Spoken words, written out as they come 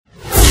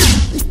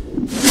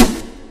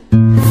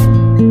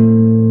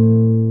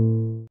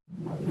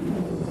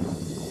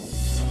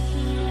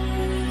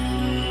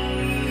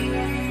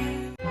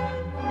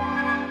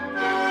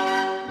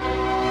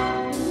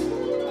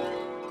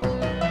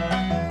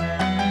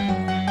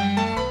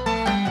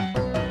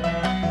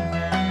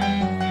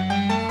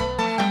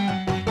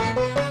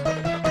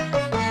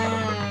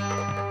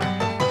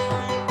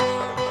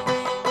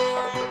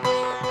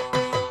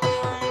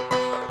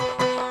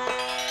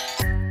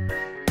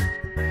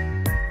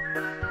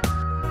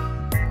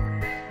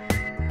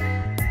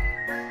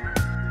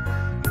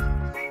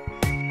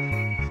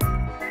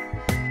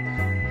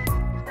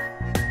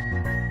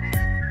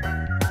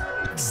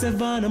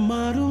செவ்வானம்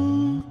மாறும்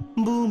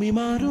பூமி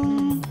மாறும்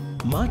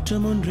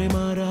மாற்றம் ஒன்றே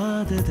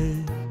மாறாதது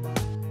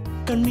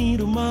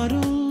கண்ணீரும்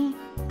மாறும்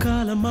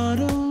காலம்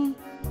மாறும்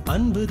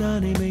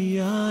அன்புதானே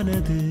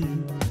மெய்யானது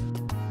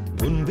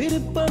உன்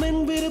விருப்பம்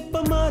என்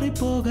விருப்பம் மாறி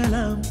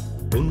போகலாம்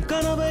உன்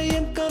கனவை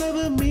என்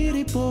கனவு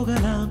மீறி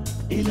போகலாம்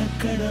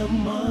இலக்கணம்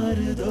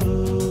மாறுதோ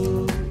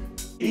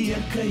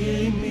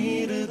இயற்கையை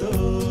மீறுதோ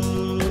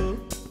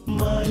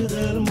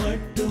மாறுதல்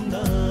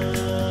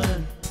மட்டும்தான்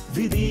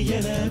விதி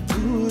என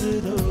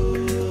கூறுதோ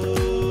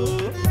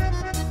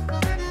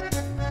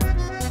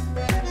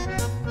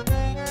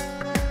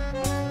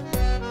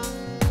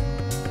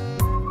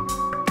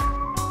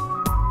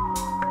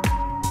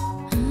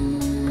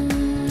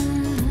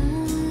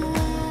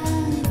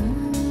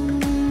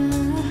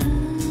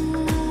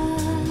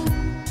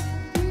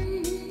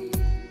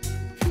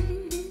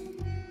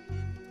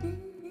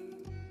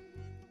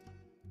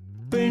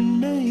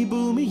பெண்ணை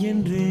பூமி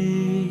என்றே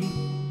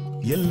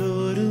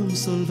எல்லோரும்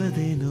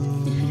சொல்வதேனோ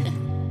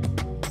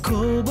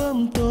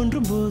கோபம்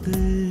தோன்றும் போது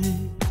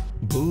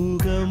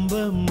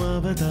பூகம்பம்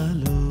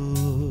ஆவதாலோ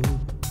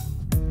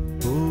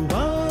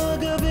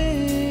பூவாகவே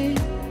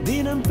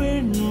தினம்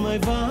பெண்மை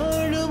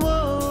வாழுமோ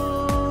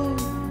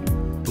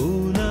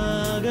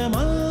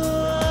பூனாகமாய்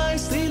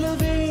சில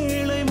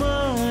வேளை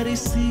மாறி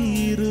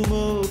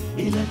சீருமோ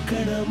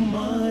இலக்கணம்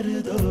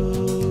மாறுதோ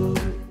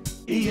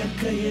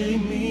இயற்கையை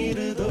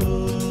மீறுதோ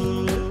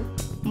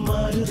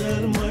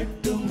மாறுதல்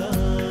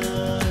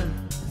மட்டும்தான்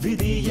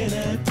விதி என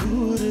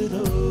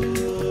கூறுதோ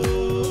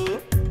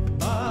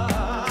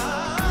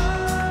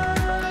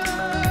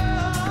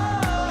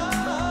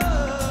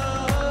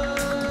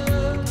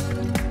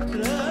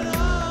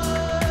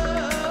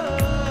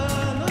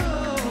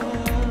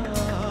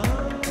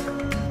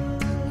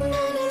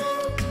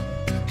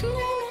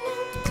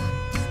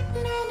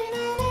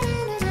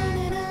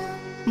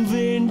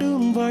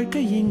வேண்டும்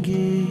வாழ்க்கை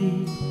இங்கே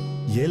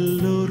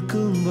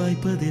எல்லோர்க்கும்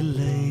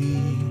வாய்ப்பதில்லை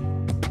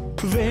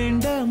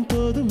வேண்டாம்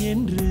போதும்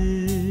என்று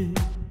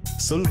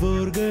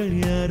சொல்வோர்கள்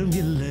யாரும்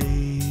இல்லை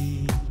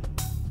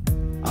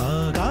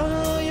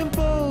ஆகாயம்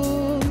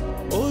போல்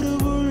ஒரு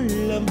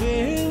உள்ளம்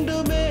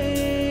வேண்டுமே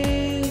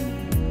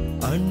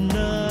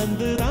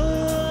அண்ணாந்துதான்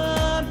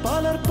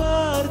பலர்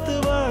பார்த்து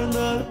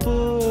வாழ்ந்தால்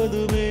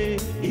போதுமே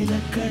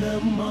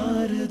இலக்கணம்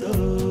மாறுதோ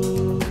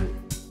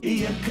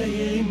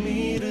இயற்கையை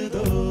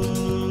மீறுதோ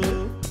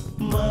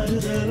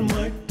மாறுதல்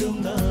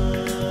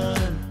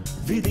மட்டும்தான்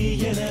விதி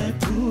என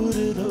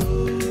கூறுதோ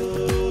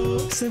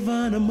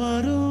செவ்வானம்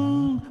மாறும்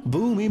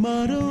பூமி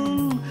மாறும்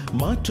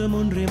மாற்றம்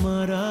ஒன்றே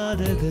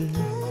மாறாதது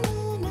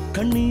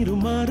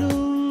கண்ணீரும்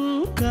மாறும்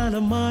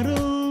காலம்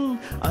மாறும்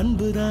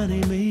அன்புதானே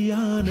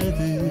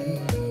மெய்யானது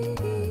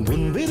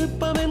உன்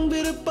விருப்பம் என்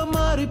விருப்பம்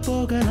மாறி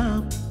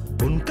போகலாம்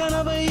உன்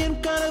கனவை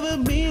என் கனவு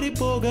மீறி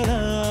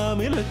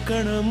போகலாம்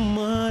இலக்கணம்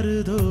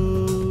மாறுதோ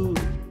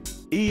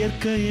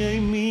இயற்கையை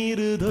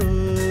மீறுதோ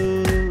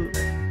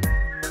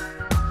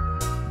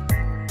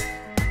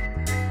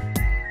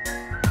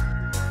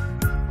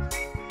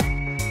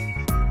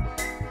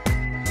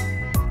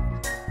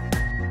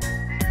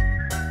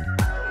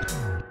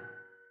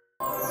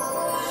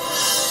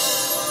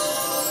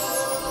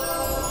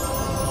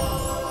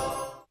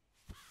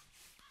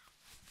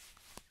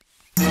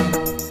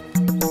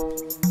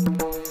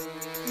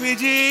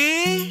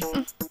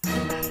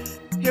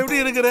எப்படி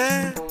இருக்கிற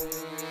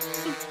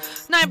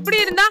நான் எப்படி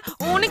இருந்தா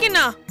உனக்கு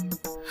என்ன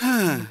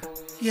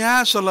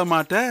ஏன் சொல்ல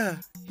மாட்டேன்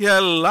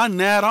எல்லாம்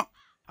நேரம்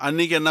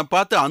அன்னைக்கு என்ன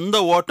பார்த்து அந்த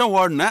ஓட்டம்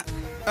ஓடின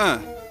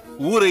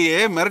ஊரையே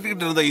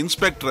மிரட்டிக்கிட்டு இருந்த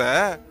இன்ஸ்பெக்டரை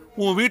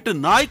உன் வீட்டு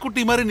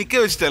நாய்க்குட்டி மாதிரி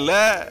நிக்க வச்சிட்டல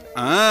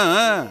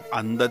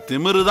அந்த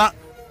திமிரு தான்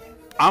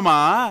ஆமா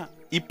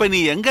இப்ப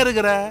நீ எங்க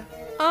இருக்கிற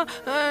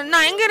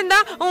நான் எங்க இருந்தா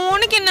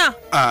உனக்கு என்ன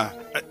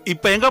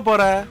இப்ப எங்க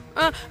போற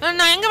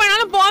நான் எங்க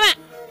வேணாலும் போவேன்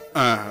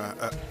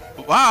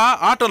வா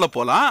ஆட்டோல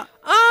போலாம்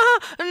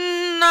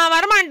நான்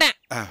வரமாட்டேன்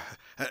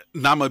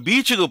நாம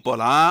பீச்சுக்கு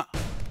போலாம்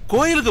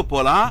கோயிலுக்கு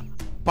போலாம்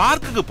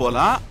பார்க்குக்கு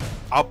போலாம்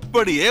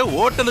அப்படியே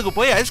ஹோட்டலுக்கு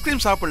போய்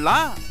ஐஸ்கிரீம்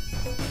சாப்பிடலாம்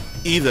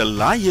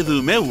இதெல்லாம்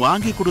எதுவுமே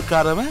வாங்கி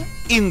கொடுக்காதவன்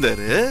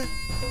இந்தரு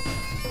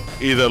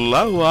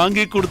இதெல்லாம்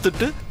வாங்கி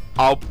கொடுத்துட்டு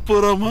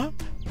அப்புறமா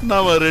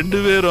நாம ரெண்டு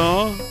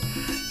பேரும்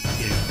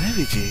என்ன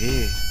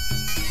விஜய்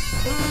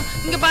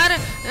இங்க பாரு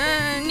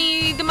நீ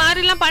இது மாதிரி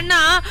எல்லாம் பண்ணா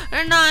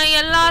நான்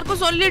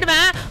எல்லாருக்கும்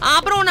சொல்லிடுவேன்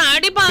அப்புறம் உன்னை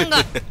அடிப்பாங்க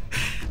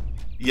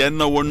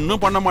என்ன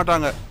ஒண்ணும் பண்ண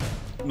மாட்டாங்க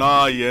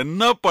நான்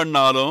என்ன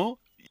பண்ணாலும்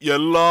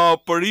எல்லா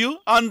பழியும்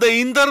அந்த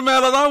இந்தர்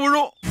மேலதான்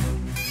விழும்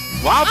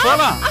வா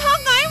போலாம்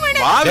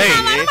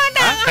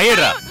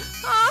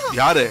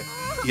யாரு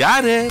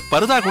யாரு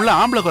பருதாக்குள்ள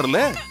ஆம்பளை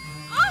குரல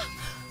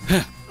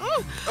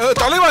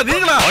தலைவா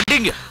நீங்களா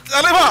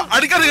தலைவா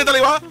அடிக்காதீங்க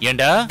தலைவா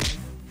ஏண்டா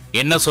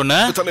என்ன சொன்ன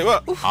தலைவா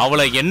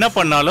அவளை என்ன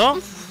பண்ணாலும்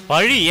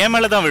பழி என்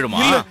மேலதான்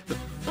விழுமா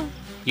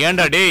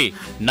ஏண்டா டேய்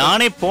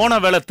நானே போன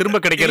வேலை திரும்ப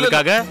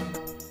கிடைக்கிறதுக்காக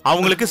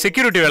அவங்களுக்கு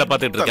செக்யூரிட்டி வேலை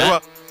பார்த்துட்டு இருக்கேன்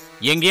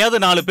எங்கேயாவது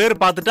 4 பேர்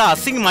பார்த்துட்டா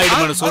அசிங்கம்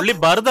ஆயிடும்னு சொல்லி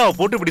பரதாவை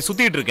போட்டு இப்படி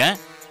சுத்திட்டு இருக்கேன்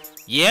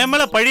என்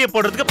மேல பழிய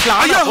போடுறதுக்கு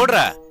பிளான் போடுற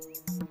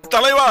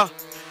தலைவா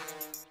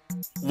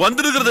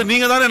வந்திருக்கிறது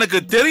நீங்க தான் எனக்கு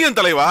தெரியும்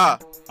தலைவா.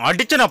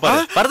 அடிச்சனா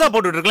பாரு, பரதா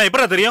போட்டுட்டு இருக்கலாம்,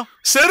 எப்படா தெரியும்?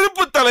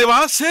 செருப்பு தலைவா,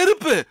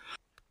 செருப்பு.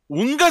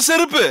 உங்க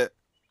செருப்பு.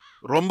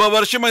 ரொம்ப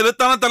வருஷமா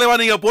இதைத்தான தலைவா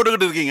நீங்க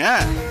போட்டுக்கிட்டு இருக்கீங்க.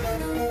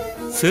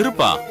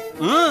 செருப்பா?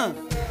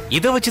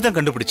 இத வச்சுதான்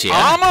கண்டுபிடிச்சியா?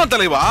 ஆமா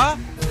தலைவா.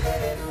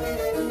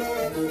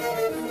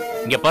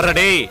 இங்க பாரு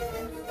டேய்,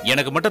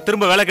 எனக்கு மட்டும்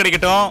திரும்ப வேலை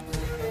கிடைக்கட்டும்,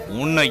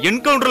 உன்னை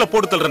என்கவுண்டர்ல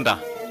போட்டு தள்ளுறேன்டா.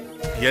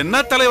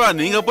 என்ன தலைவா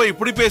நீங்க போய்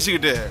இப்படி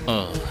பேசிக்கிட்டு?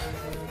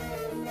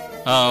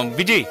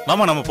 விஜய்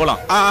மாமா நம்ம போலாம்.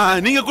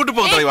 நீங்க கூட்டு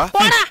போங்க தலைவா.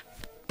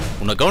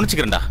 உன்னை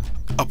கவனிச்சுக்கிறேன்டா.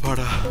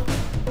 அப்பாடா.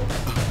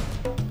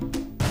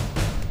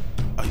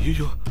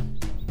 ஐயோ,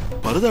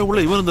 பரதா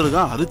உள்ள இவன்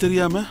இருந்திருக்கான், அது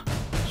தெரியாம.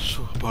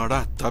 அப்பாடா,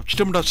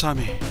 தப்பிச்சிட்டோம்டா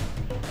சாமி.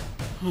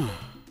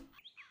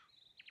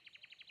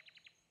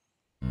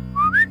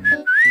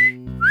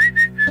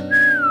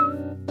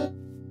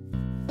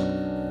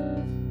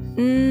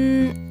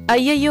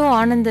 ஐயோ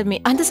ஆனந்தமே,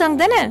 அந்த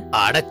சாங் தானே?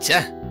 அடச்ச,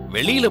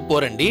 வெளியில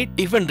போறேன்டி,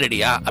 டிஃபன்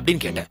ரெடியா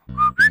அப்படின்னு கேட்டேன்.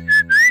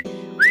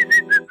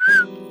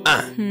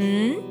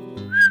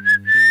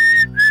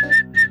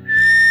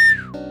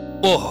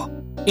 ஓஹோ,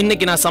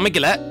 இன்னைக்கு நான்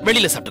சமைக்கல,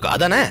 வெளியில சாப்பிட்டுக்கோ,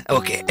 அதானே?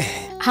 ஓகே.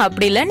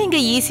 அப்படிலாம் நீங்க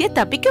ஈஸியா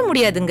தப்பிக்க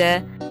முடியாதுங்க.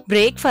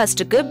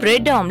 பிரேக்ஃபாஸ்டுக்கு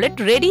பிரெட் ஆம்லெட்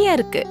ரெடியா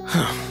இருக்கு.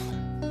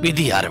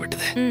 விதி யார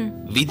விட்டது?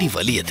 விதி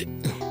வலியது.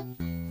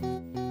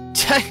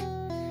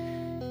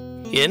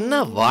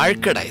 என்ன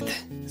வாழ்க்கடா இது,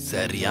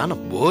 சரியான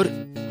போர்.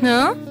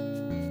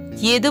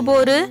 எது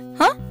போரு?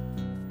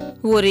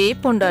 ஒரே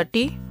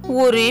பொண்டாட்டி,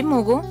 ஒரே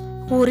முகம்,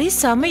 ஒரே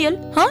சமையல்.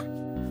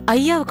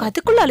 ஐயாவுக்கு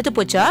அதுக்குள்ள அழுத்து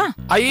போச்சா?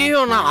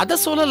 ஐயோ, நான் அத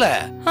சொல்லல.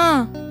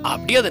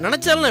 அப்படி அதை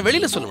நினைச்சாலும் நான்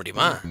வெளியில சொல்ல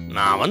முடியுமா?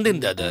 நான் வந்து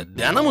இந்த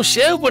தினமும்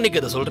ஷேவ்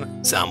பண்ணிக்கிறத சொல்றேன்.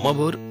 செம்ம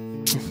போர்.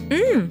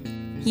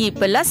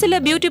 இப்பெல்லாம் சில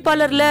beauty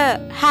பார்லர்ல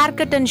hair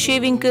cut and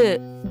ஷேவிங்க்கு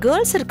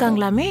girls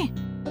இருக்காங்களாமே,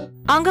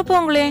 அங்க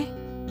போங்களே,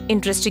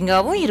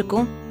 இன்ட்ரெஸ்டிங்காவும்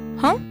இருக்கும்.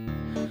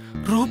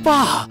 ரூபா,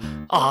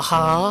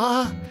 ஆஹா,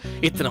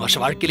 இத்தனை வருஷ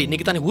வாழ்க்கையில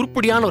இன்னைக்கு தானே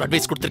உருப்படியான ஒரு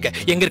அட்வைஸ் கொடுத்திருக்கேன்.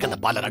 எங்க இருக்கு அந்த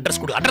பார்லர்? அட்ரஸ்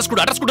கொடு, அட்ரஸ்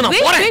கொடு, அட்ரஸ் கொடு, நான்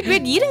போறேன்.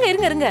 வெயிட்,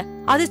 இருங்க.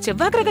 அது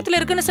செவ்வாய் கிரகத்துல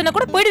இருக்குன்னு சொன்னா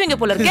கூட போய்டுவீங்க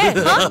போல இருக்கே.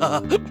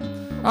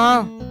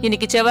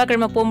 இன்னைக்கு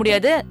செவ்வாய்க்கிழமை போக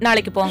முடியாது,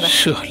 நாளைக்கு போங்க.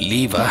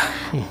 லீவா?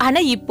 ஆனா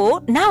இப்போ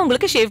நான்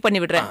உங்களுக்கு ஷேவ்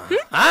பண்ணி விடுறேன்.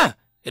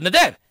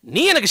 என்னதே,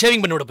 நீ எனக்கு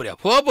ஷேவிங் பண்ணி விட போறியா?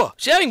 போ,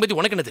 ஷேவிங் பத்தி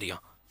உனக்கு என்ன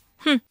தெரியும்?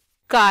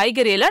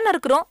 காய்கறி எல்லாம்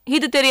நறுக்குறோம்,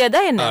 இது தெரியாதா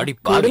என்ன? அடி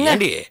பாருங்க,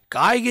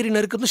 காய்கறி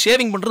நறுக்கிறது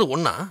ஷேவிங் பண்றது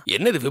ஒண்ணா?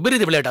 என்னது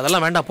விபரீத விளையாட்டு?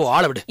 அதெல்லாம் வேண்டாம், போ,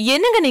 ஆள விடு.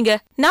 என்னங்க நீங்க?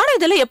 நானும்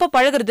இதெல்லாம் எப்ப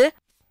பழகுறது?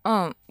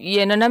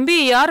 என்ன நம்பி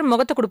யாரு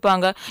முகத்தை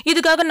கொடுப்பாங்க?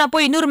 இதுக்காக நான்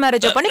போய் இன்னொரு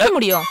மேரேஜ் பண்ணிக்க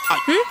முடியும்?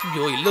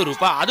 ஐயோ இல்ல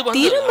ரூபா, அது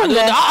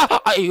திரும்புங்க.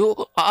 ஐயோ,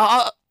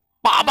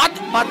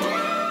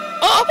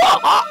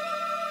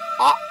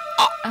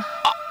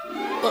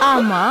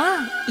 ஆமா,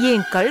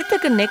 என்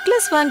கழுத்துக்கு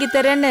நெக்லஸ் வாங்கி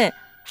தரேன்னு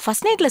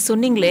ஃபர்ஸ்ட் நைட்ல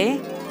சொன்னீங்களே,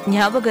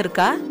 ஞாபகம்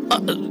இருக்கா?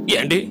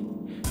 ஏண்டி,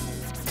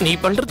 நீ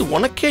பண்றது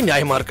உனக்கே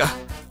நியாயமா இருக்கா?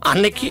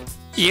 அன்னைக்கு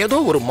ஏதோ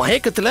ஒரு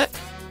மயக்கத்துல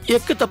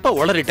எக்கு தப்பா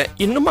உளறிட்டேன்.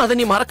 இன்னும் அதை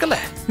நீ மறக்கல?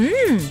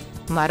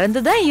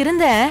 மறந்துதான்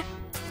இருந்தேன்.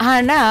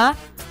 ஆனா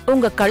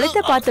உங்க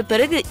கழுத்தை பார்த்த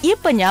பிறகு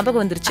இப்ப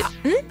ஞாபகம் வந்துருச்சு.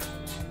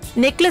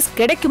 நெக்லஸ்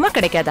கிடைக்குமா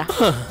கிடைக்காதா?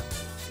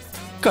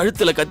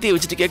 கழுத்துல கத்திய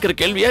வச்சுட்டு கேக்குற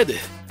கேள்வியா இது?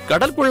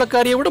 கடல்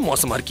புள்ளக்காரியை விட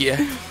மோசமா இருக்கிய.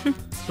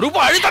 ரூபா,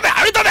 அழுத்தாத.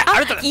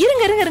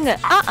 இருங்க.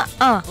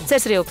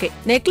 சரி, ஓகே.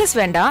 நெக்லஸ்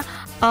வேண்டாம்,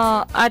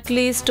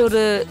 அட்லீஸ்ட்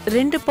ஒரு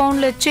 2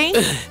 பவுண்ட்ல செயின்.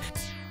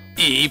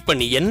 இப்ப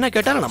நீ என்ன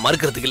கேட்டாலும் நான்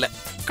மறுக்கிறதுக்கு இல்ல,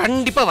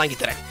 கண்டிப்பா வாங்கி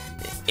தரேன்.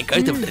 நீ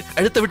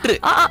கழுத்தை விட்டுரு.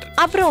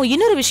 அப்புறம்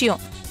இன்னொரு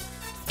விஷயம்,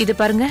 இது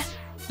பாருங்க,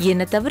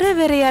 என்ன தவிர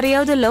வேற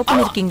யாரையாவது லவ்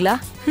பண்ணிருக்கீங்களா?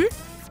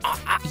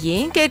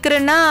 ஏன்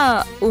கேக்குறேன்னா,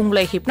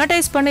 உங்களை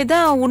ஹிப்னடைஸ் பண்ணி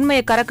தான்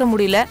உண்மையை கறக்க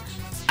முடியல.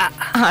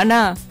 ஆனா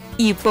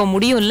இப்ப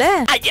முடியும்ல?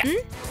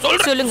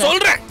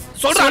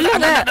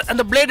 சொல்லுங்க.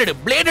 அந்த பிளேட்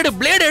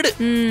எடு.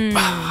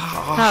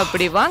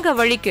 அப்படி வாங்க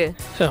வழிக்கு.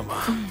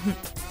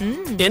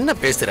 என்ன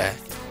பேசுற?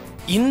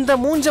 இந்த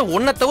மூஞ்ச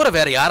ஒன்ன தவிர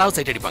வேற யாராவது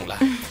சைட் அடிப்பாங்களா?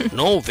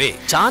 நோ வே,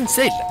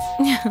 சான்ஸே இல்ல.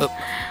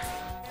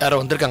 யாரோ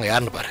வந்திருக்காங்க,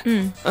 யாருன்னு பாரு.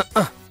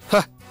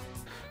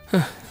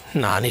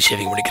 நானே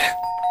ஷேவிங் முடிக்கிறேன்.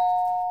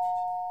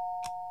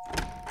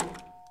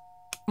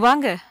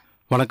 வாங்க.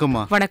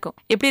 வணக்கம்மா. வணக்கம்.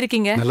 எப்படி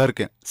இருக்கீங்க? நல்லா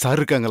இருக்கேன். சார்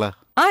இருக்காங்களா?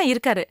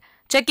 இருக்காரு.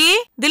 சக்கி,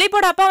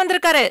 திலீப்போட அப்பா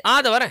வந்திருக்காரு.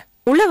 அத வரேன்.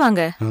 உள்ள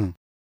வாங்க.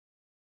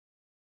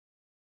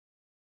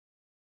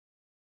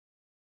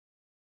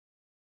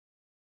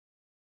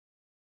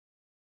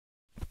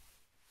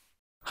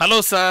 Hello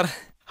sir.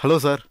 Hello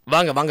sir.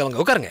 வாங்க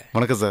உட்காருங்க.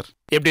 வணக்கம் சார்.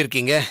 எப்படி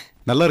இருக்கீங்க?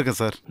 நல்லா இருக்கேன்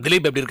சார்.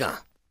 திலீப் எப்படி இருக்கான்?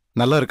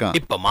 நல்லா இருக்கான்.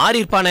 இப்ப மாறி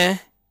இருப்பானே,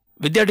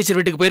 வித்யா டீச்சர்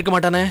வீட்டுக்கு போயிருக்க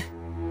மாட்டானே?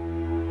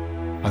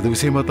 அது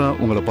விஷயமா தான்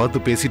உங்களை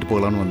பார்த்து பேசிட்டு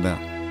போகலான்னு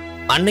வந்தேன்.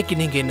 அன்னைக்கு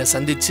நீங்க என்ன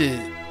சந்திச்சு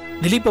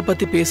திலீப்பை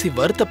பத்தி பேசி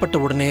வருத்தப்பட்ட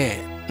உடனே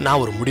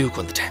நான் ஒரு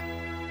முடிவுக்கு வந்துட்டேன்.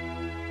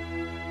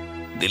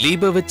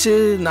 திலீப்பை வச்சு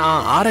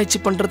நான் ஆராய்ச்சி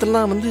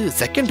பண்றதெல்லாம்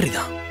செகண்டரி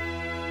தான்.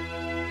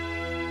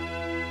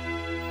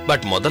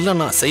 பட் முதல்ல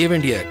நான் செய்ய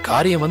வேண்டிய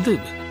காரியம்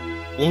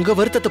உங்க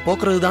வருத்தத்தை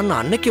போக்குறது தான்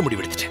நான் அன்னைக்கே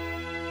முடிவெடுத்துட்டேன்.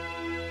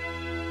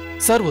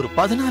 சார், ஒரு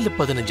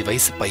 14-15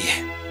 வயசு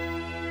பையன்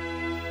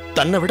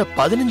தன்னை விட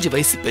 15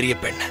 வயசு பெரிய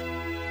பெண்,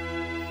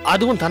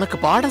 அதுவும் தனக்கு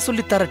பாடம்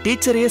சொல்லித்தர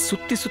டீச்சரையே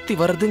சுத்தி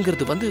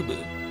வர்றதுங்கிறது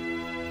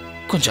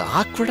கொஞ்சம்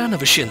ஆக்வர்டான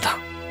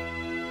விஷயம்தான்.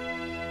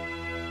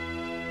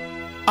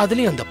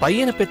 அதுலயும் அந்த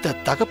பையனை பெத்த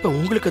தகப்ப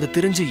உங்களுக்கு அது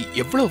தெரிஞ்சு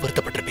எவ்வளவு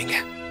வருத்தப்பட்டிருப்பீங்க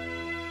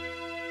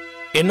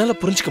என்னால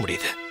புரிஞ்சுக்க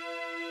முடியுது.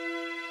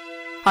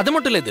 அது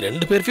மட்டும் இல்ல, இது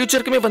 2 பேர்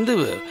ஃபியூச்சருக்குமே வந்து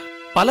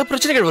பல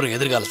பிரச்சனைகள் வரும்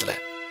எதிர்காலத்துல.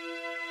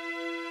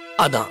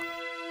 அதான்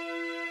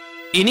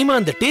இனிமே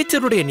அந்த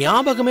டீச்சருடைய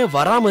ஞாபகமே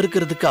வராம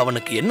இருக்கிறதுக்கு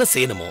அவனுக்கு என்ன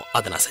செய்யணுமோ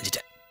அதை நான்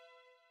செஞ்சுட்டேன்.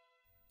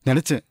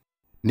 நினைச்சேன்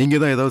நீங்க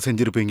தான் ஏதாவது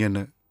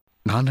செஞ்சிருப்பீங்கன்னு.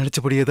 நான்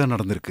நினைச்சபடியே தான்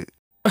நடந்திருக்கு.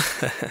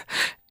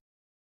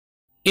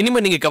 இனிமே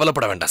நீங்க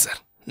கவலைப்பட வேண்டாம் சார்,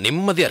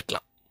 நிம்மதியா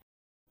இருக்கலாம்.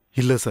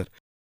 இல்ல சார்,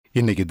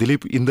 இன்னைக்கு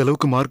திலீப் இந்த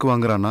அளவுக்கு மார்க்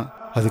வாங்குறான்னா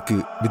அதுக்கு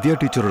வித்யா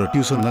டீச்சரோட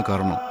டியூஷன் தான்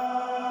காரணம்.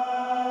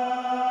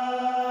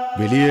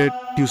 வெளியே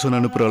டியூஷன்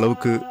அனுப்புற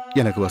அளவுக்கு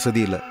எனக்கு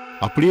வசதி இல்லை.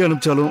 அப்படியே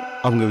அனுப்பிச்சாலும்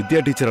அவங்க வித்யா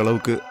டீச்சர்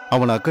அளவுக்கு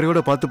அவனை அக்கறையோட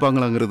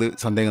பார்த்துப்பாங்களாங்கிறது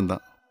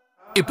சந்தேகம்தான்.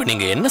 இப்ப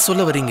நீங்க என்ன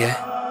சொல்ல வரீங்க?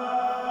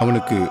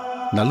 அவனுக்கு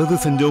நல்லது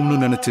செஞ்சோம்னு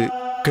நினைச்சு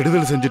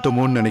கெடுதல்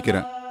செஞ்சிட்டோமோன்னு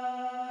நினைக்கிறேன்.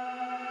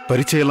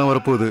 பரீட்சையெல்லாம்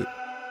வரப்போகுது.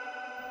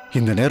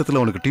 இந்த நேரத்தில்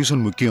அவனுக்கு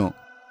டியூஷன் முக்கியம்.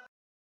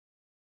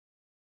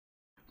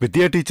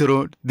 வித்யா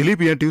டீச்சரும்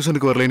திலீப் ஏன்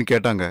டியூஷனுக்கு வரலைன்னு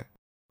கேட்டாங்க.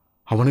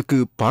 அவனுக்கு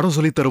பாடம்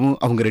சொல்லித்தரவும்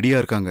அவங்க ரெடியா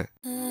இருக்காங்க.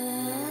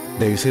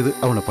 தயவுசெய்து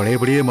அவனை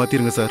பழையபடியே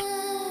மாத்திருங்க சார்.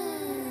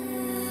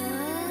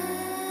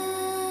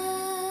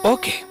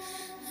 ஓகே,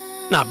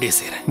 நான் அப்படியே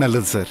செய்யறேன்.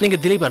 நல்லது சார். நீங்க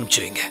திலீப்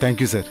அனுப்பிச்சு வைங்க.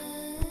 Thank you sir.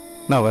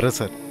 நான் வரேன்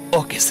சார்.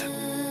 Okay sir.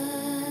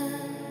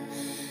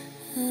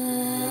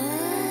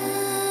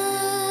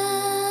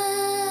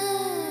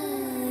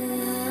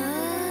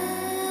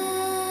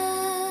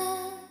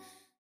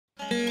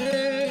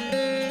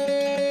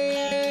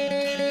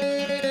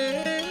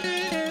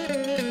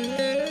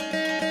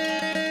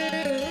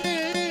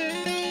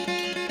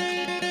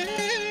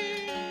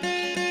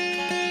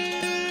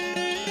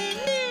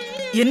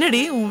 என்னடி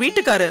உன்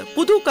வீட்டுக்காரு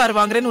புது கார்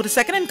வாங்குறேன்னு ஒரு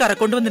செகண்ட் ஹேண்ட் காரை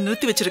கொண்டு வந்து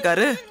நிறுத்தி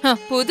வச்சிருக்காரு?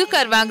 புது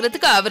கார்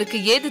வாங்குறதுக்கு அவருக்கு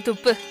ஏது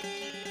துப்பு?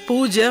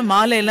 பூஜை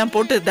மாலை எல்லாம்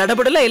போட்டு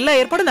தடபடல எல்லா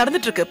ஏற்பாடும்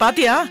நடந்துட்டு இருக்கு,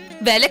 பாத்தியா?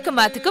 விளக்கு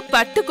மாத்துக்கு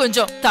பட்டு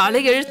கொஞ்சம்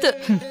தலை எழுத்து.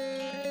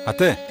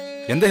 அத்தை,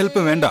 எந்த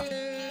ஹெல்ப்பும் வேண்டாம்.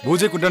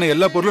 பூஜைக்கு உண்டான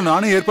எல்லா பொருளும்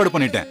நானும் ஏற்பாடு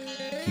பண்ணிட்டேன்.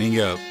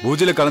 நீங்க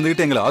பூஜையில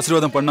கலந்துக்கிட்டு எங்களை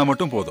ஆசீர்வாதம் பண்ணா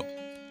மட்டும் போதும்.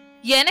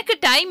 எனக்கு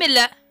டைம்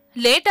இல்ல.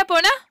 லேட்டா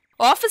போனா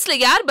ஆபீஸ்ல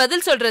யார்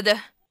பதில் சொல்றது?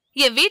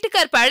 என்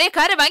வீட்டுக்கார் பழைய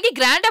காரை வாங்கி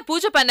கிராண்டா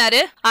பூஜை பண்ணாரு,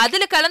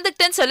 அதுல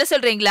கலந்துக்கிட்டேன்னு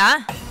சொல்றீங்களா?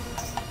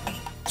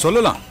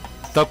 சொல்லலாம்,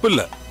 தப்பு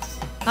இல்ல.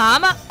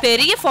 ஆமா,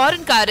 பெரிய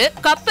ஃபாரின் காரு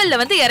கப்பல்ல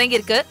வந்து இறங்கி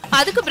இருக்கு,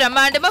 அதுக்கு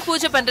பிரம்மாண்டமா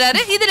பூஜை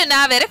பண்றாரு, இதுல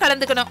நான் வேற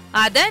கலந்துக்கணும்.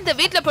 அதான் இந்த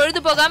வீட்டுல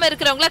பொழுது போகாம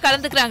இருக்கிறவங்களா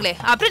கலந்துக்கிறாங்களே,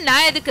 அப்புறம்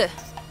நான் எதுக்கு?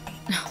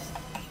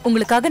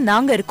 உங்களுக்காக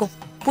நாங்க இருக்கோம்,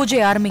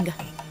 பூஜை ஆரம்பிங்க.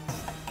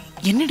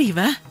 என்னடி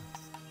இவன்?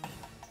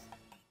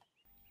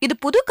 இது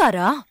புது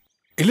காரா?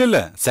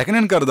 இல்ல, செகண்ட்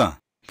ஹேண்ட் கார் தான்.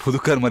 புது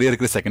கார் மாதிரியா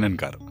இருக்கிற செகண்ட்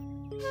ஹேண்ட் கார்.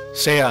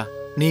 ஸ்ரேயா,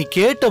 நீ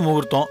கேட்ட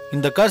முகூர்த்தம்.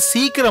 இந்த கார்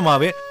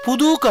சீக்கிரமாவே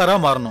புது காரா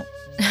மாறணும்.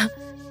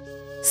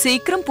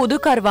 சீக்கிரம் புது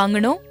கார்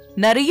வாங்கணும்,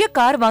 நிறைய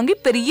கார் வாங்கி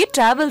பெரிய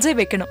டிராவல்ஸே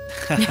வைக்கணும்.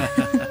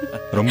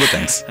 ரொம்ப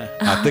தேங்க்ஸ்.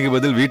 அத்தைக்கு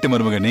பதில் வீட்டு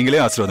மருமக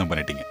நீங்களே ஆசீர்வாதம்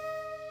பண்ணிட்டீங்க.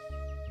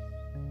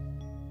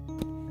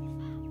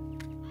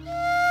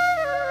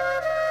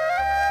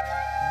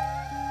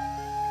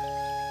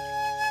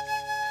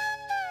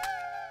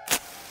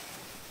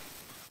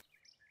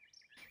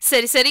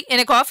 சரி சரி,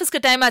 எனக்கு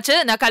ஆபீஸ்க்கு டைம் ஆச்சு,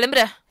 நான்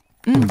கிளம்புறேன்.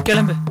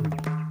 கிளம்பு.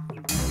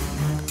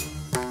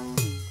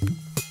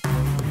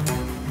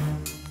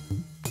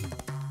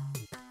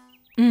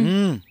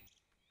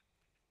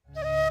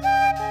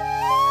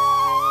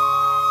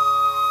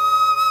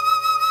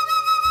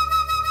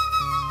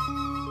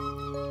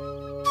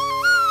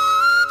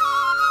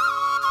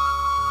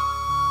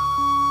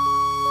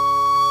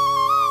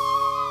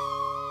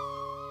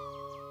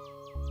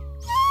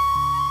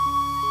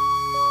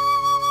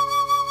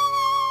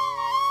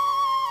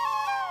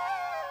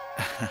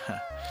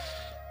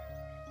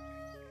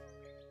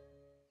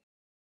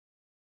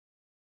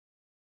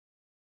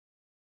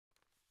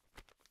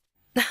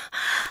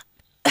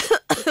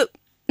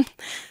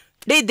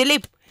 டேய்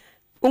திலீப்,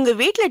 உங்க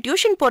வீட்ல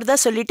டியூஷன் போறதா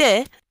சொல்லிட்டு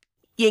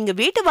எங்க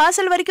வீட்டு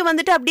வாசல் வரைக்கும்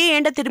வந்துட்டு அப்படியே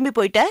ஏண்டா திரும்பி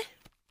போயிட்ட?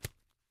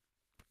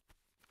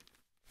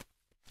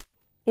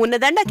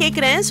 உன்னதாண்டா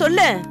கேக்குறேன்,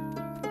 சொல்லு.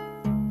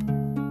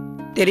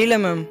 தெரியல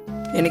மேம்,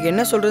 எனக்கு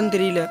என்ன சொல்றதுன்னு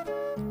தெரியல.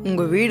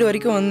 உங்க வீடு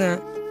வரைக்கும் வந்தேன்,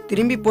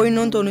 திரும்பி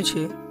போயிடணும்னு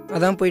தோணுச்சு,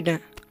 அதான்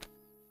போயிட்டேன்.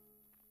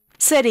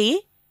 சரி,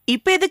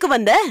 இப்ப எதுக்கு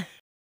வந்த?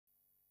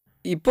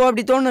 இப்போ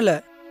அப்படி தோணல,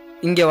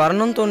 இங்க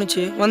வரணும்னு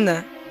தோணுச்சு,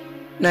 வந்தேன்.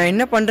 நான்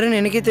என்ன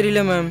பண்றேன்னு எனக்கே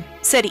தெரியல மேம்.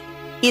 சரி,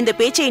 இந்த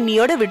பேச்சை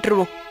இன்னியோட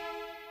விட்டுருவோம்.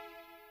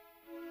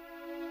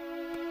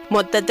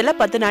 மொத்தத்துல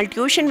 10 நாள்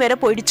டியூஷன் வேற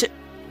போயிடுச்சு.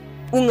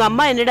 உங்க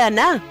அம்மா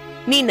என்னடான்னா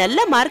நீ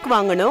நல்ல மார்க்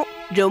வாங்கணும்,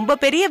 ரொம்ப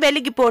பெரிய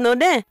வேலைக்கு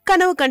போகணும்னு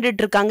கனவு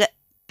கண்டுட்டு இருக்காங்க.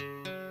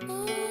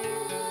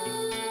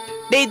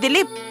 டேய்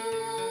திலீப்,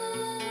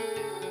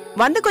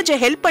 வந்து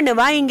கொஞ்சம் ஹெல்ப் பண்ணு,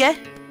 வா இங்க.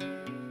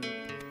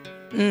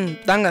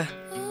 தாங்க.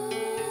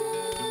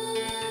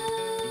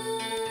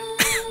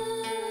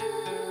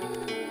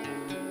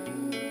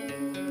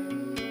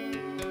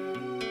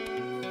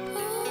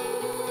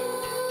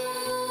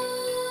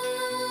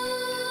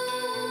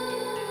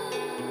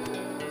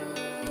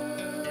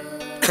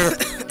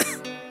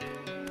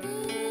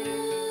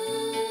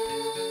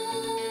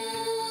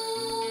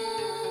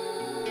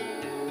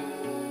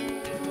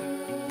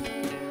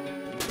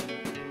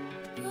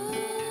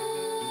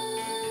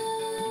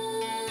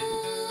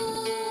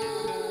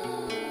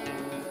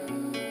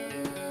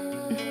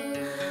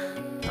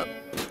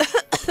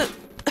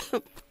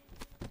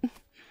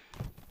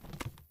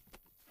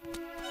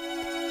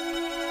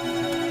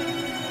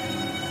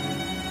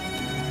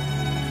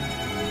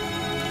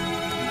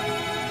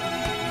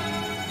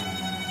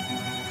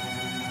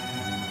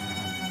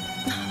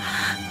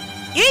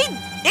 ஏய்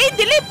ஏய்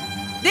திலீப்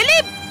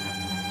திலீப்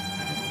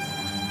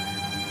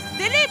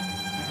திலீப்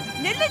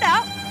நில்லுடா.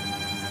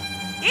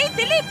 ஏய்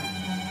திலீப்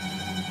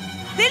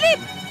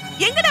திலீப்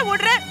எங்கடா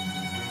ஓடுற?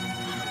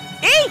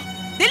 ஏய்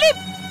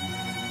திலீப்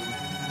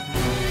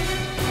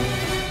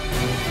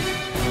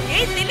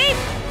ஏய்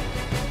திலீப்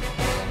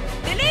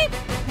திலீப்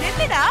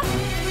நில்லுடா.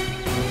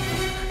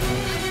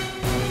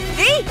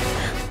 ஏய்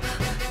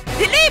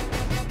திலீப்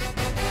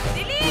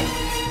திலீப்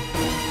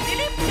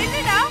திலீப்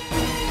நில்லுடா.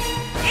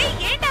 ஏய்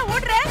ஏன்டா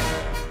ஓடுற?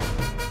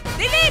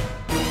 திலீப்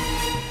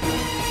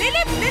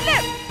திலீப் நில்லு.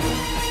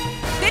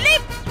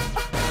 திலீப்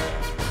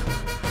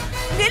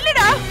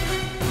நில்லுடா.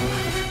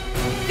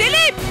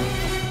 திலீப்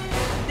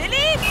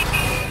திலீப்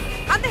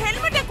அந்த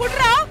ஹெல்மெட்டை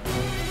குடுறா.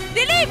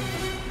 திலீப்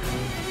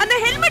அந்த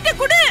ஹெல்மெட்டை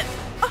குடு.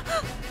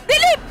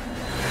 திலீப்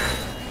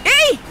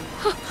ஏய்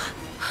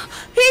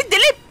ஏய்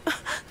திலீப்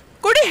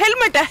குடு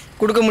ஹெல்மெட்டை.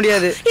 கொடுக்க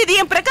முடியாது. இது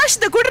என்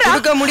பிரகாஷத்தை குடுறா.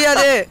 கொடுக்க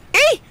முடியாது.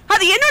 ஏய்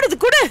அது என்னோடது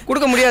குடு.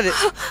 கொடுக்க முடியாது.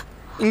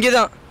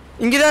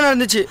 இங்கதான்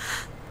நடந்துச்சு.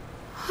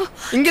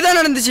 இங்கதான்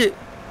நடந்துச்சு.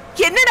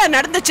 என்னடா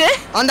நடந்துச்சு?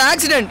 அந்த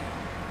ஆக்சிடென்ட்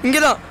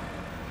இங்கதான்.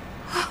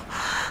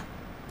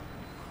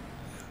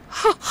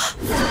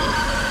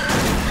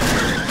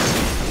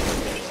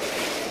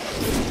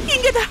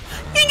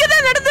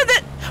 இங்கதான் நடந்தது.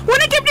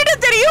 உனக்கு எப்படிடா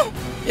தெரியும்?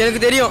 எனக்கு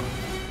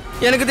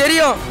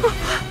தெரியும்.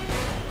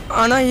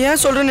 ஆனா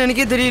ஏன் சொல்றேன்னு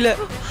எனக்கே தெரியல.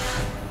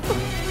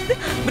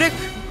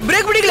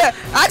 பிரேக் பிடிக்கல.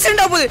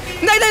 ஆக்சிடென்ட் ஆகுது.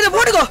 இந்த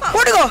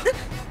போட்டுக்கோ.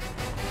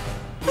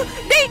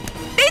 டேய்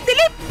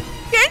திலீப்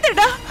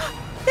எழுந்துடா.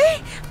 டேய்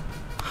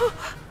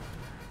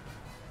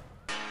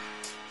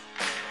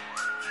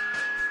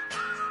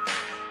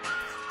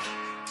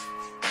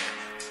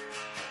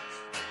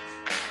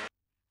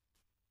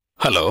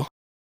hello,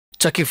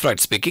 Sakki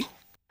fried speaking.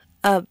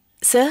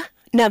 Sir,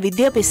 நான்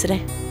வித்யா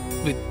பேசுறேன்.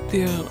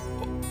 வித்யா?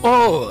 ஓ,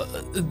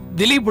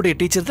 திலீப்புடைய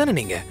டீச்சர் தானே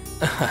நீங்க?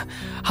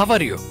 How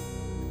are you?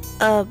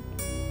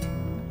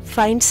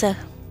 Fine sir.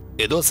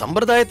 ஏதோ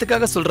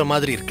சம்பிரதாயத்துக்காக சொல்ற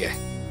மாதிரி இருக்கே.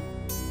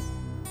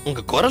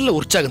 உங்க குரல்ல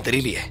உற்சாகம்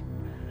தெரியலையே.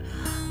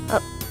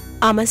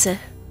 ஆமா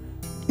சார்,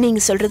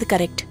 நீங்க சொல்றது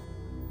correct.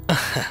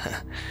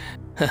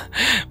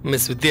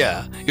 Miss Vidya,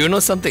 you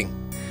know something.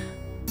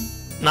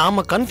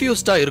 நாம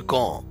கன்ஃபியூஸ்டா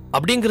இருக்கோம்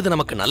அப்படிங்கிறது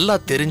நமக்கு நல்லா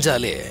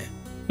தெரிஞ்சாலே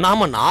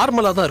நாம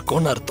நார்மலா தான்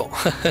இருக்கோம்னு அர்த்தம்.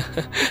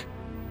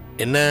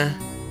 என்ன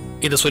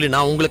இத சொல்லி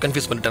நான் உங்களை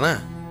கன்ஃபியூஸ் பண்ணிட்டேனா?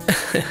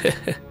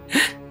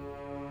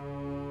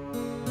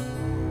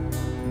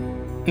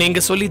 நீங்க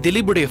சொல்லி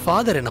திலீப்புடைய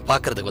ஃபாதர் என்ன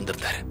பார்க்கிறதுக்கு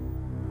வந்திருந்தாரு.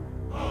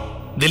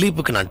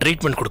 திலீப்புக்கு நான்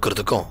ட்ரீட்மெண்ட்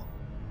கொடுக்கறதுக்கும்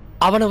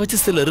அவனை வச்சு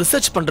சில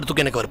ரிசர்ச்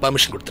பண்றதுக்கும் எனக்கு ஒரு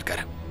பர்மிஷன்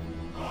கொடுத்திருக்காரு.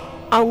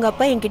 அவங்க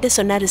அப்பா என்கிட்ட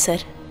சொன்னாரு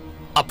சார்.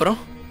 அப்புறம்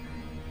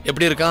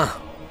எப்படி இருக்கான்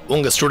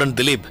உங்க ஸ்டூடெண்ட்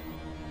திலீப்?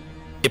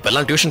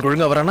 இப்பெல்லாம் டியூஷன்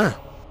ஒழுங்கா வரானா?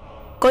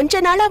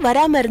 கொஞ்ச நாளா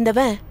வராம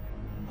இருந்தவன்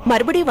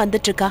மறுபடியும்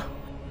வந்துட்டு இருக்கா.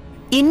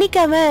 இன்னைக்கு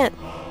அவன்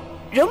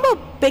ரொம்ப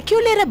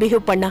பெக்யூலியரா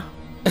பிஹேவ் பண்ணா.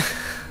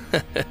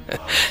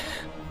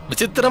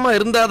 விசித்திரமா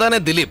இருந்தாதானே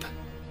திலீப்.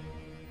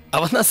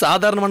 அவன் தான்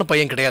சாதாரணமான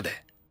பையன் கிடையாது.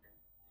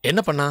 என்ன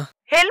பண்ணா?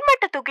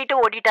 ஹெல்மெட்டை தூக்கிட்டு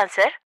ஓடிட்டான்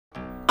சார்.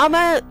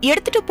 அவன்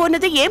எடுத்துட்டு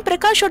போனது என்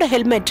பிரகாஷோட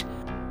ஹெல்மெட்.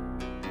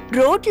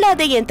 ரோட்ல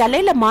அதை என்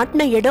தலையில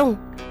மாட்டின இடம்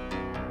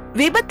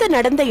விபத்து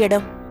நடந்த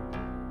இடம்.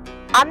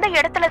 அந்த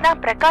இடத்துல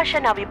தான்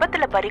பிரகாஷ நான்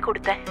விபத்துல பறி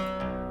கொடுத்தேன்.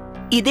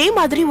 இதே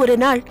மாதிரி ஒரு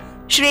நாள்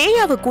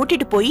ஸ்ரேயாவை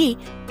கூட்டிட்டு போய்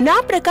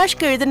நான்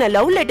பிரகாஷ்க்கு எழுதின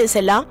லவ் லெட்டர்ஸ்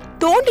எல்லாம்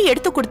தோண்டி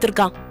எடுத்து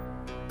கொடுத்திருக்கான்.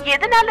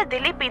 எதனால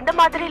திலீப் இந்த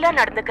மாதிரி எல்லாம்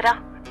நடந்துக்கிறான்?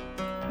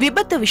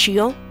 விபத்து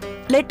விஷயம்,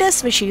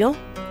 லெட்டர்ஸ் விஷயம்,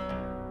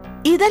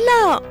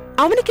 இதெல்லாம்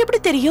அவனுக்கு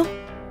எப்படி தெரியும்?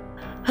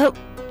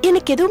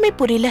 எனக்கு எதுவுமே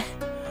புரியல.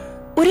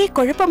 ஒரே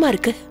குழப்பமா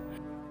இருக்கு.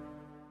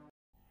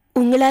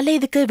 உங்களால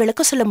இதுக்கு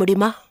விளக்கம் சொல்ல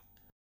முடியுமா?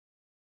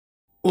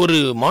 ஒரு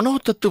மனோ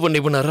தத்துவ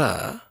நிபுணரா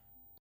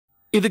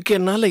இதுக்கு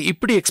என்னால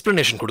இப்படி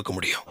எக்ஸ்பிளனேஷன் கொடுக்க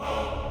முடியும்.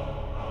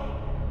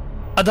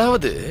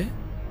 அதாவது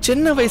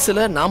சின்ன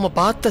வயசுல நாம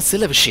பார்த்த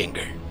சில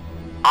விஷயங்கள்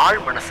ஆழ்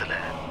மனசுல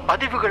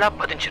பதிவுகளா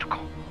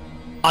பதிஞ்சிருக்கும்.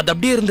 அது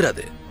அப்படியே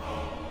இருந்துராது.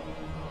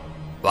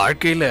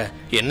 வாழ்க்கையில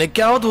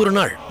என்னைக்காவது ஒரு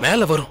நாள்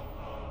மேல வரும்.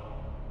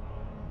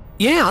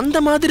 ஏன் அந்த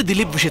மாதிரி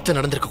திலீப் விஷயத்தை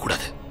நடந்திருக்க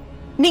கூடாது?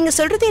 நீங்க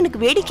சொல்றது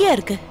எனக்கு வேடிக்கையா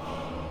இருக்கு.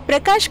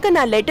 பிரகாஷ்க்கு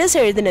நான் லெட்டர்ஸ்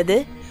எழுதினது,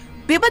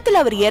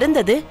 விபத்துல அவர்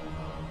இறந்தது,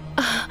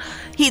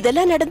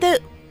 இதெல்லாம் நடந்து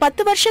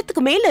 10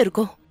 வருஷத்துக்கு மேல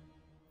இருக்கும்.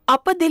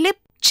 அப்ப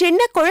திலீப்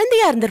சின்ன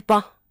குழந்தையா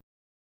இருந்திருப்பான்.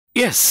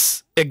 S,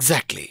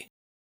 exactly.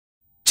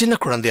 சின்ன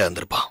குழந்தையா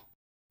இருந்திருப்பான்.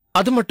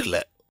 அது மட்டும் இல்ல,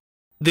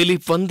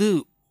 திலீப் வந்து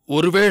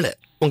ஒருவேளை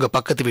உங்க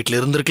பக்கத்து வீட்டுல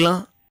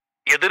இருந்திருக்கலாம்,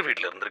 எதிர்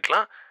வீட்டுல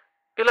இருந்திருக்கலாம்,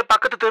 இல்ல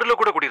பக்கத்து தெருல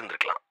கூட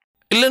குடியிருந்திருக்கலாம்.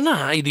 இல்லன்னா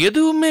இது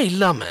எதுவுமே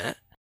இல்லாம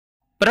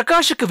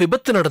பிரகாஷுக்கு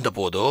விபத்து நடந்த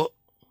போதோ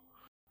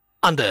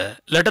அந்த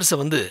லெட்டர்ஸை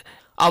வந்து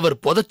அவர்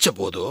புதைச்ச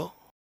போதோ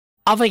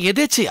அவன்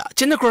எதேச்சையா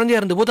சின்ன குழந்தையா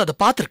இருந்த போது அதை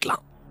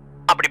பார்த்திருக்கலாம்.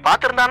 அப்படி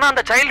பார்த்திருந்தானா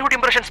அந்த சைல்ட்ஹுட்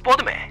இம்ப்ரெஷன்ஸ்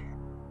போதுமே,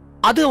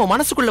 அது அவன்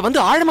மனசுக்குள்ள வந்து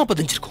ஆழமா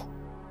பதிஞ்சிருக்கும்.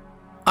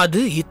 அது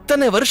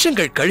இத்தனை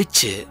வருஷங்கள்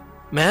கழிச்சு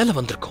மேல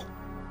வந்திருக்கும்.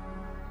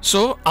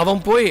 சோ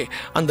அவன் போய்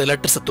அந்த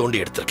லெட்டர்ஸை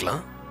தோண்டி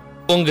எடுத்திருக்கலாம்,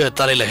 உங்க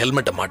தலையில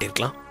ஹெல்மெட்டை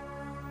மாட்டிருக்கலாம்,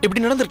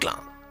 இப்படி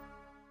நடந்திருக்கலாம்.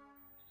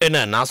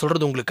 என்ன நான்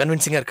சொல்றது உங்களுக்கு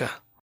கன்வின்சிங்கா இருக்கா?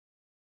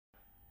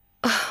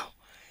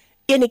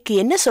 எனக்கு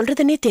என்ன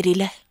சொல்றதுன்னே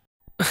தெரியல.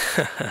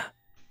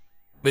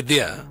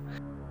 வித்யா,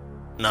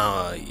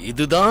 நான்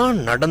இதுதான்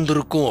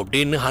நடந்திருக்கும்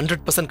அப்படின்னு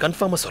 100%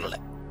 கன்ஃபார்மா சொல்லல.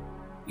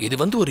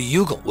 இது ஒரு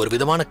யூகம், ஒரு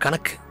விதமான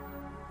கணக்கு.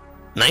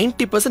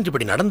 90%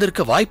 இப்படி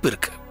நடந்திருக்க வாய்ப்பு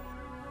இருக்கு.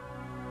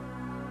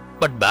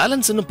 பட்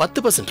பேலன்ஸ் இன்னும்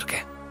 10% இருக்கு.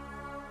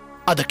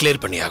 அதை கிளியர்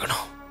பண்ணி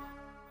ஆகணும்.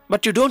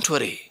 But you don't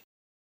worry.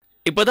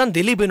 இப்பதான்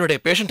திலீப்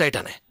என்னுடைய பேஷண்ட்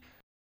ஆயிட்டானே.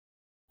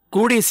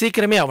 கூடிய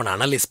சீக்கிரமே அவனை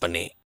அனலைஸ்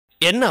பண்ணி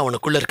என்ன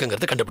அவனுக்குள்ள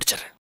இருக்குங்கிறத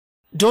கண்டுபிடிச்சாரு.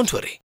 Don't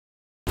worry.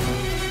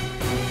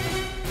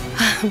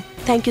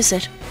 Thank you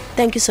sir.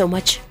 Thank you so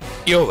much.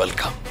 You're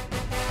welcome.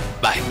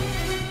 Bye.